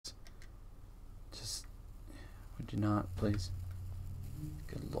Could you not, please?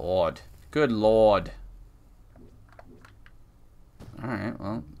 Good lord. Good lord. Alright,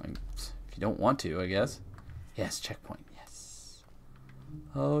 well, if you don't want to, I guess. Yes, checkpoint, yes.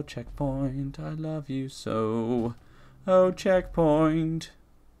 Oh, checkpoint, I love you so. Oh, checkpoint.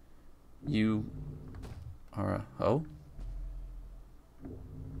 You are a... Oh?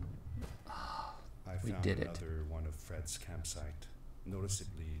 We did it. Another one of Fred's campsite,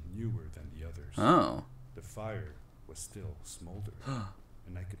 noticeably newer than the others. Oh. The fire was still smoldering,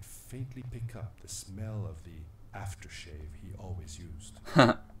 and I could faintly pick up the smell of the aftershave he always used.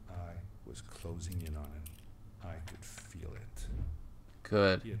 I was closing in on him. I could feel it.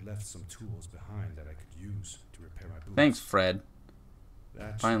 Good. He had left some tools behind that I could use to repair my boots. Thanks, Fred.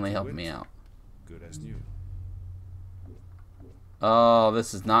 That Finally helped me out. Good as new. Oh,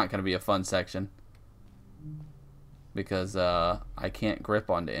 this is not going to be a fun section. Because I can't grip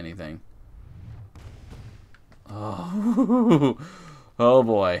onto anything. Oh, oh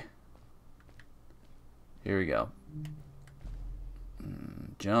boy. Here we go.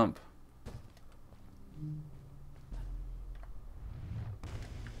 Jump.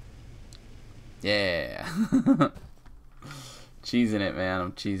 Yeah. Cheesing it, man.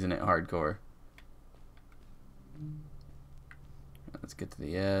 I'm cheesing it hardcore. Let's get to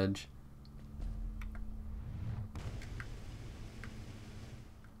the edge.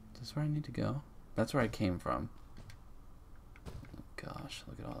 Is this where I need to go? That's where I came from. Oh, gosh,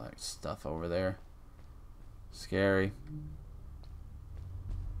 look at all that stuff over there. Scary.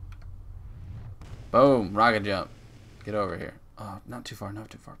 Boom! Rocket jump. Get over here. Oh, not too far, not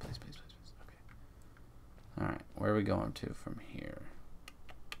too far. Please, please, please, please. Okay. Alright, where are we going to from here?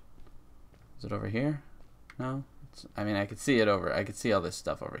 Is it over here? No? I mean, I could see it over. I could see all this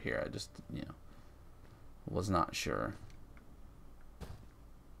stuff over here. I just, you know, was not sure.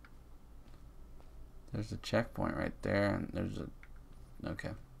 There's a checkpoint right there, and there's a...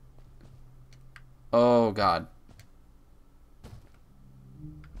 Okay. Oh, God.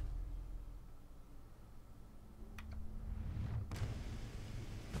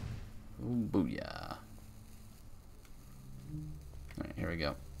 Ooh, booyah. Alright, here we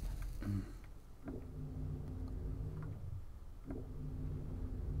go.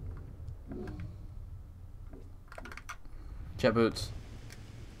 Jet boots.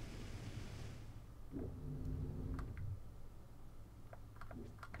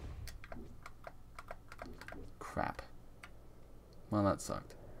 Crap. Well, that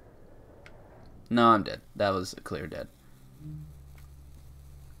sucked. No, I'm dead. That was a clear dead.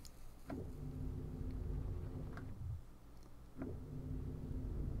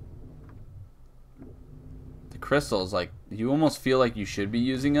 The crystals, like, you almost feel like you should be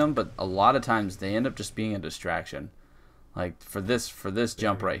using them, but a lot of times they end up just being a distraction. Like for this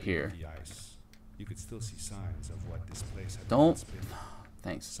jump right here. You could still see signs of what this place had Don't.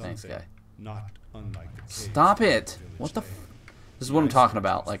 Thanks, guy. Not unlike the Stop it! What the? This is what I'm talking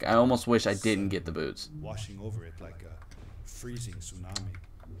about. Like, I almost wish I didn't get the boots. Washing over it like a freezing tsunami.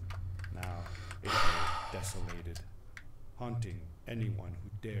 Now it lay desolated, haunting anyone who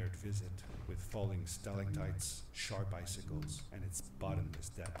dared visit, with falling stalactites, sharp icicles, and its bottomless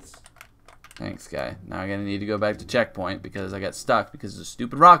depths. Thanks, guy. Now I'm gonna need to go back to checkpoint because I got stuck because of the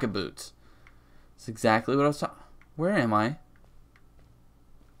stupid rocket boots. That's exactly what I was talking. Where am I?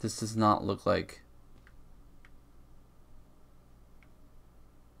 This does not look like.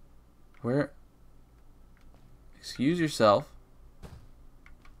 Where? Excuse yourself.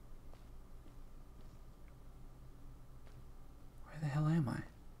 Where the hell am I?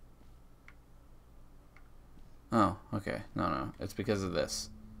 Oh, okay. No. It's because of this.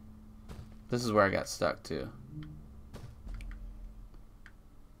 This is where I got stuck too.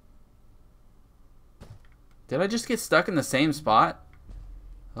 Did I just get stuck in the same spot?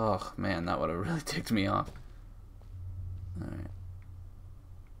 Oh man, that would have really ticked me off. Alright.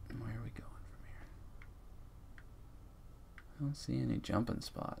 Where are we going from here? I don't see any jumping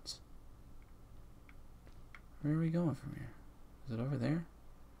spots. Where are we going from here? Is it over there?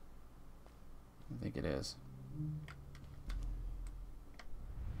 I think it is.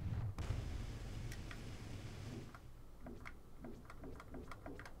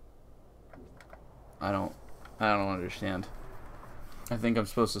 I don't understand. I think I'm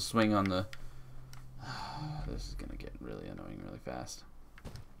supposed to swing on the... This is gonna get really annoying really fast.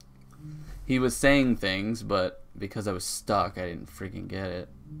 He was saying things, but because I was stuck, I didn't freaking get it.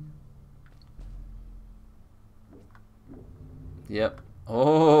 Yep.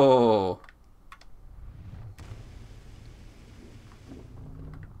 Oh!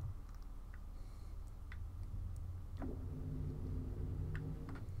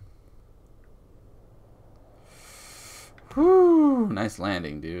 Whew, nice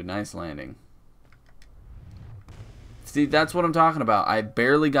landing, dude. Nice landing. See, that's what I'm talking about. I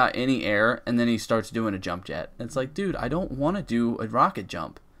barely got any air, and then he starts doing a jump jet. It's like, dude, I don't want to do a rocket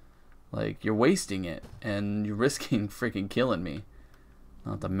jump. Like, you're wasting it, and you're risking freaking killing me.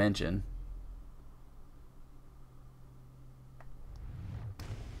 Not to mention.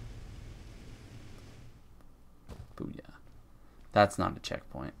 Booyah. That's not a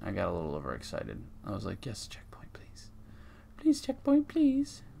checkpoint. I got a little overexcited. I was like, yes, checkpoint, please. Please, checkpoint,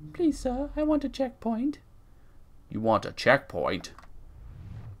 please. Please, sir, I want a checkpoint. You want a checkpoint?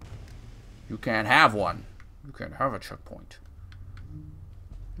 You can't have one. You can't have a checkpoint.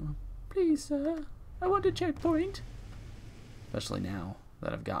 Please, sir, I want a checkpoint. Especially now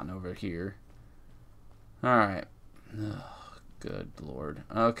that I've gotten over here. Alright. Good lord.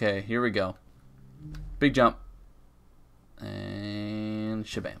 Okay, here we go. Big jump. And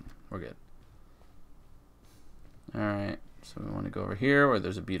shabam. We're good. Alright. So we want to go over here where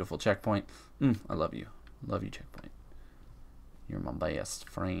there's a beautiful checkpoint. I love you. Love you, checkpoint. You're my best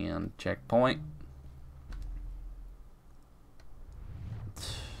friend, checkpoint.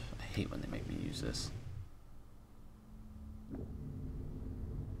 I hate when they make me use this.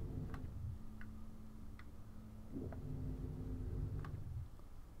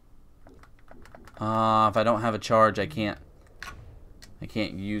 If I don't have a charge, I can't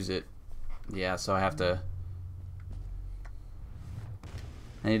use it. Yeah, so I have to.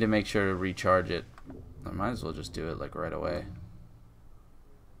 I need to make sure to recharge it. I might as well just do it like right away.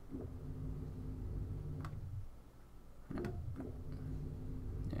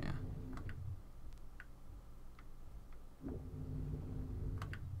 Yeah.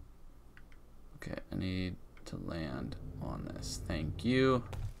 Okay, I need to land on this. Thank you.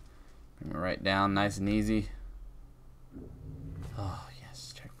 Bring me right down, nice and easy. Oh,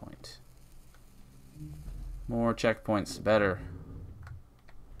 yes, checkpoint. More checkpoints, better.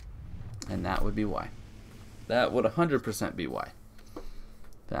 And that would be why. That would 100% be why.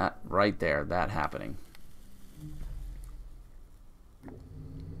 That right there, that happening. There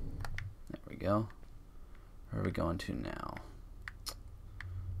we go. Where are we going to now?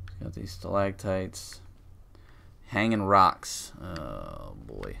 Got these stalactites. Hanging rocks. Oh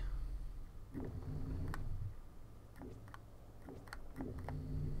boy.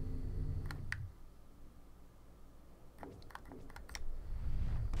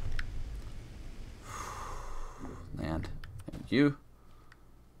 Land. Thank you.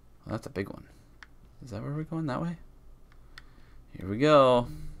 Well, that's a big one. Is that where we're going? That way? Here we go.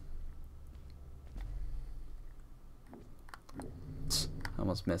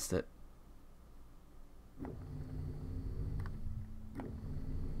 Almost missed it.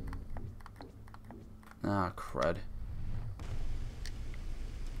 Ah, crud.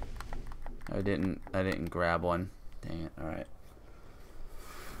 I didn't grab one. Dang it. Alright.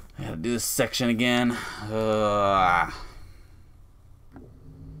 I gotta do this section again.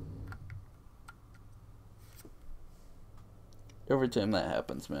 Every time that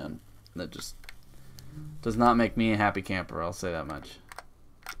happens, man, that just does not make me a happy camper, I'll say that much.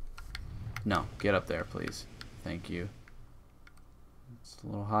 No, get up there, please. Thank you. It's a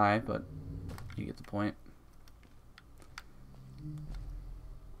little high, but you get the point.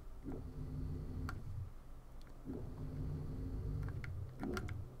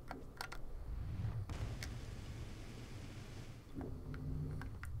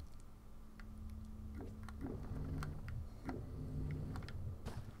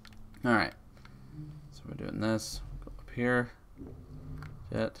 Alright, so we're doing this. Go up here.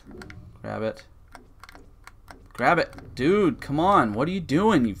 Jet. Grab it. Grab it! Dude, come on! What are you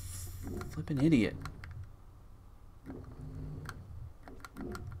doing, you flippin' idiot?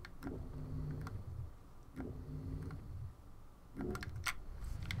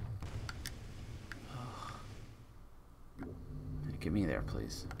 Get me there,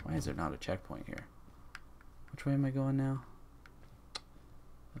 please. Why is there not a checkpoint here? Which way am I going now?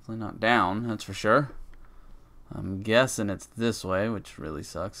 Definitely not down, that's for sure. I'm guessing it's this way, which really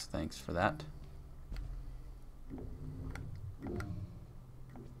sucks. Thanks for that.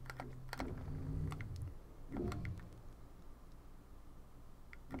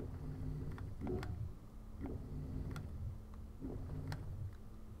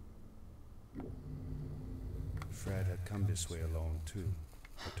 Fred had come this way alone too.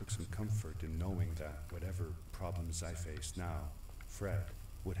 I took some comfort in knowing that whatever problems I face now, Fred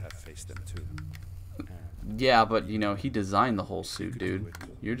would have faced them too. And yeah, but you know, he designed the whole suit, dude.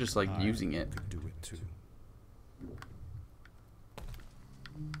 You're just like using it. could do it too.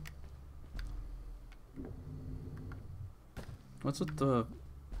 What's with the...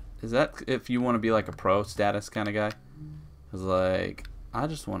 Is that if you want to be like a pro status kind of guy? Cause like, I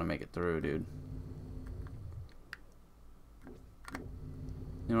just want to make it through, dude.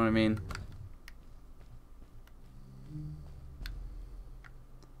 You know what I mean?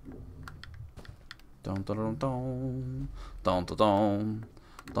 Dun dun dun dun dun dun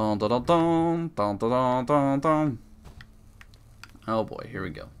dun dun dun dun dun dun dun dun. Oh boy, here we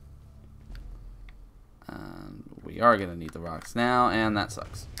go. And we are gonna need the rocks now, and that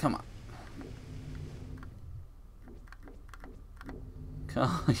sucks. Come on.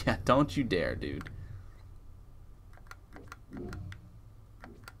 Yeah, don't you dare, dude.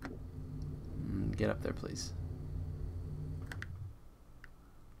 Get up there, please.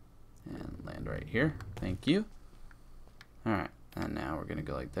 And land right here. Thank you. Alright, and now we're gonna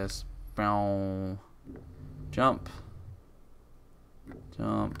go like this. Bow. Jump.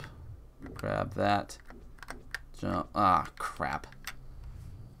 Jump. Grab that. Jump. Ah, crap.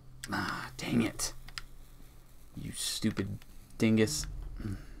 Ah, dang it. You stupid dingus.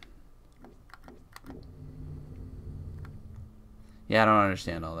 Yeah, I don't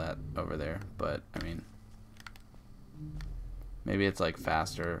understand all that over there, but I mean, maybe it's like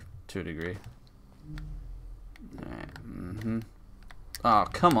faster to a degree. Alright, Oh,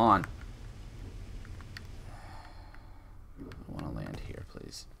 come on. I want to land here,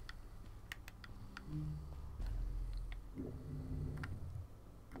 please.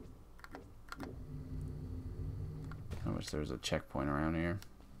 I wish there was a checkpoint around here.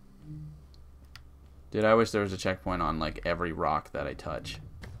 Dude, I wish there was a checkpoint on like every rock that I touch.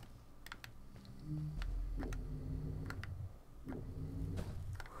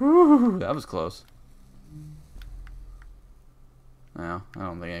 Whew, that was close. No, I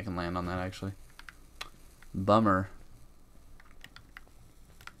don't think I can land on that actually. Bummer.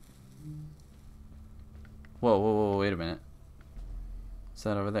 Whoa, whoa, whoa, wait a minute. What's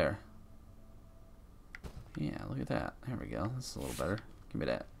that over there? Yeah, look at that. There we go. That's a little better. Give me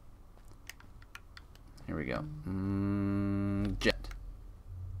that. Here we go. Jet.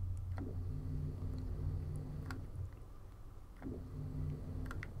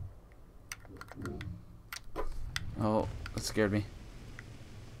 Oh, that scared me.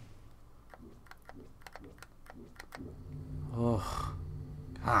 Oh,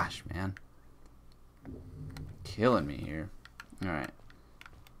 gosh, man. Killing me here. Alright.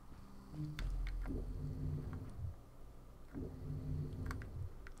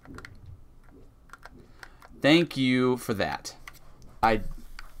 Thank you for that.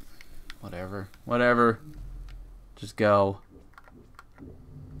 Whatever. Whatever. Just go.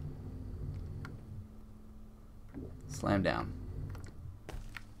 Slam down.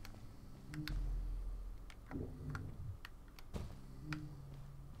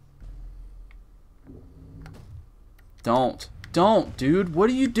 Don't, dude. What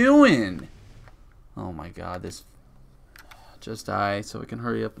are you doing? Oh my god, this. Just die so we can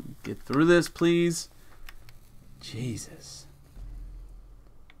hurry up and get through this, please. Jesus.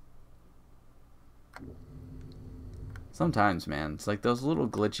 Sometimes, man, it's like those little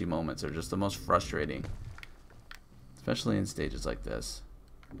glitchy moments are just the most frustrating. Especially in stages like this.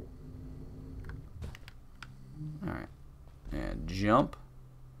 Alright. And jump.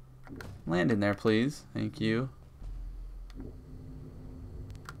 Land in there, please. Thank you.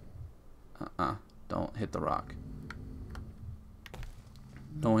 Don't hit the rock.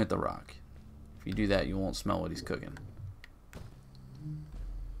 Don't hit the rock. If you do that, you won't smell what he's cooking.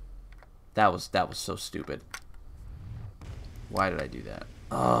 That was so stupid. Why did I do that?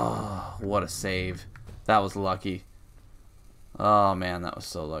 Oh, what a save. That was lucky. Oh man, that was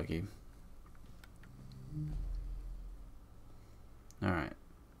so lucky. Alright.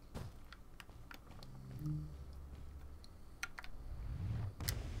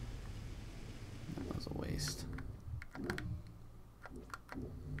 That was a waste.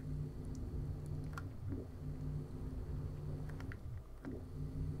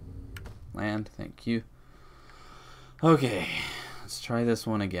 Land, thank you. Okay, let's try this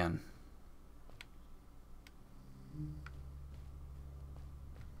one again.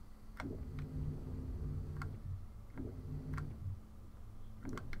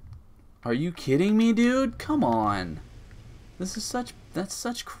 Are you kidding me, dude? Come on. This is that's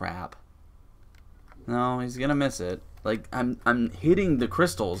such crap. No, he's gonna miss it. Like I'm hitting the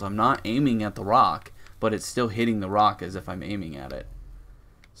crystals. I'm not aiming at the rock, but it's still hitting the rock as if I'm aiming at it.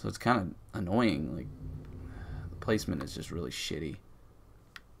 So it's kind of annoying. Like the placement is just really shitty.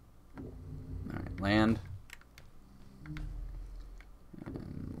 All right, land.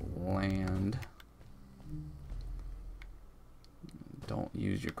 And land. Don't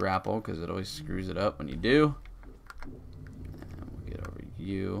use your grapple because it always screws it up when you do. And we'll get over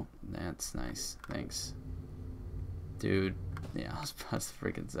you. That's nice. Thanks. Dude, yeah, I was about to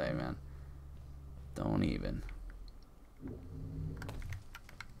freaking say, man. Don't even.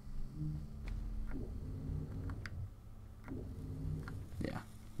 Yeah,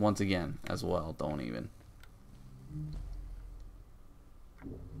 once again, as well, don't even.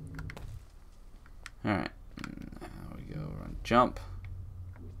 Alright, now we go run jump.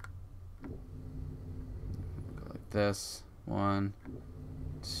 Go like this. 1,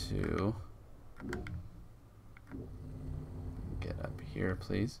 2. Get up here,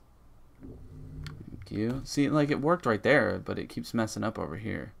 please. Thank you. See, like, it worked right there, but it keeps messing up over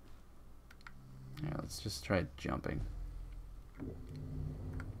here. Yeah, let's just try jumping.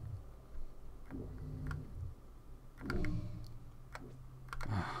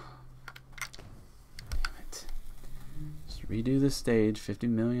 Redo this stage 50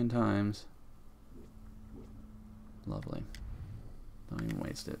 million times. Lovely. Don't even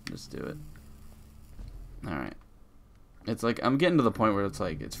waste it. Just do it. Alright. It's like, I'm getting to the point where it's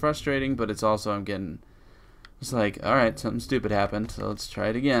like, it's frustrating, but it's also, I'm getting, it's like, alright, something stupid happened, so let's try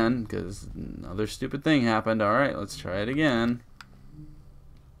it again, because another stupid thing happened. Alright, let's try it again.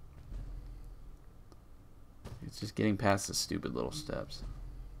 It's just getting past the stupid little steps.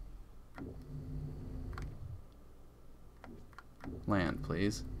 Land,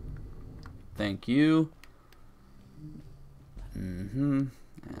 please. Thank you. And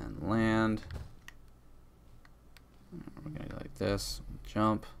land. We're gonna go like this.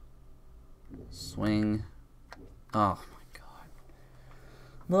 Jump. Swing. Oh my god.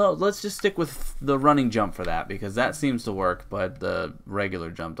 Well, let's just stick with the running jump for that, because that seems to work, but the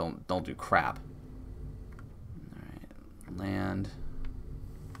regular jump don't do crap. Alright. Land.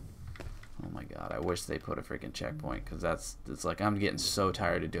 Oh my god, I wish they put a freaking checkpoint, because it's like I'm getting so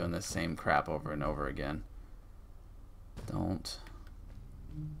tired of doing this same crap over and over again. Don't.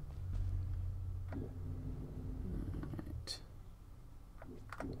 Alright.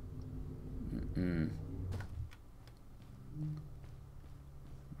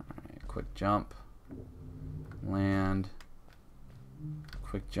 Alright, quick jump. Land.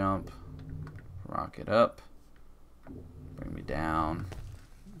 Quick jump. Rocket up. Bring me down.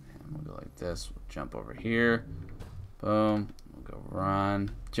 We'll go like this. We'll jump over here. Boom. We'll go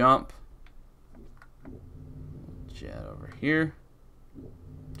run. Jump. Jet over here.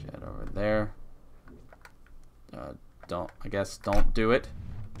 Jet over there. I guess don't do it.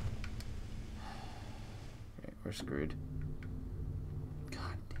 Okay, we're screwed.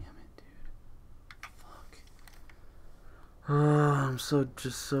 God damn it, dude. Fuck. I'm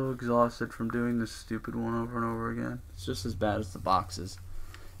just so exhausted from doing this stupid one over and over again. It's just as bad as the boxes.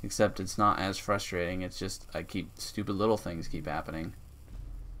 Except it's not as frustrating. It's just stupid little things keep happening.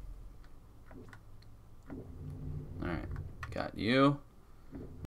 Alright. Got you.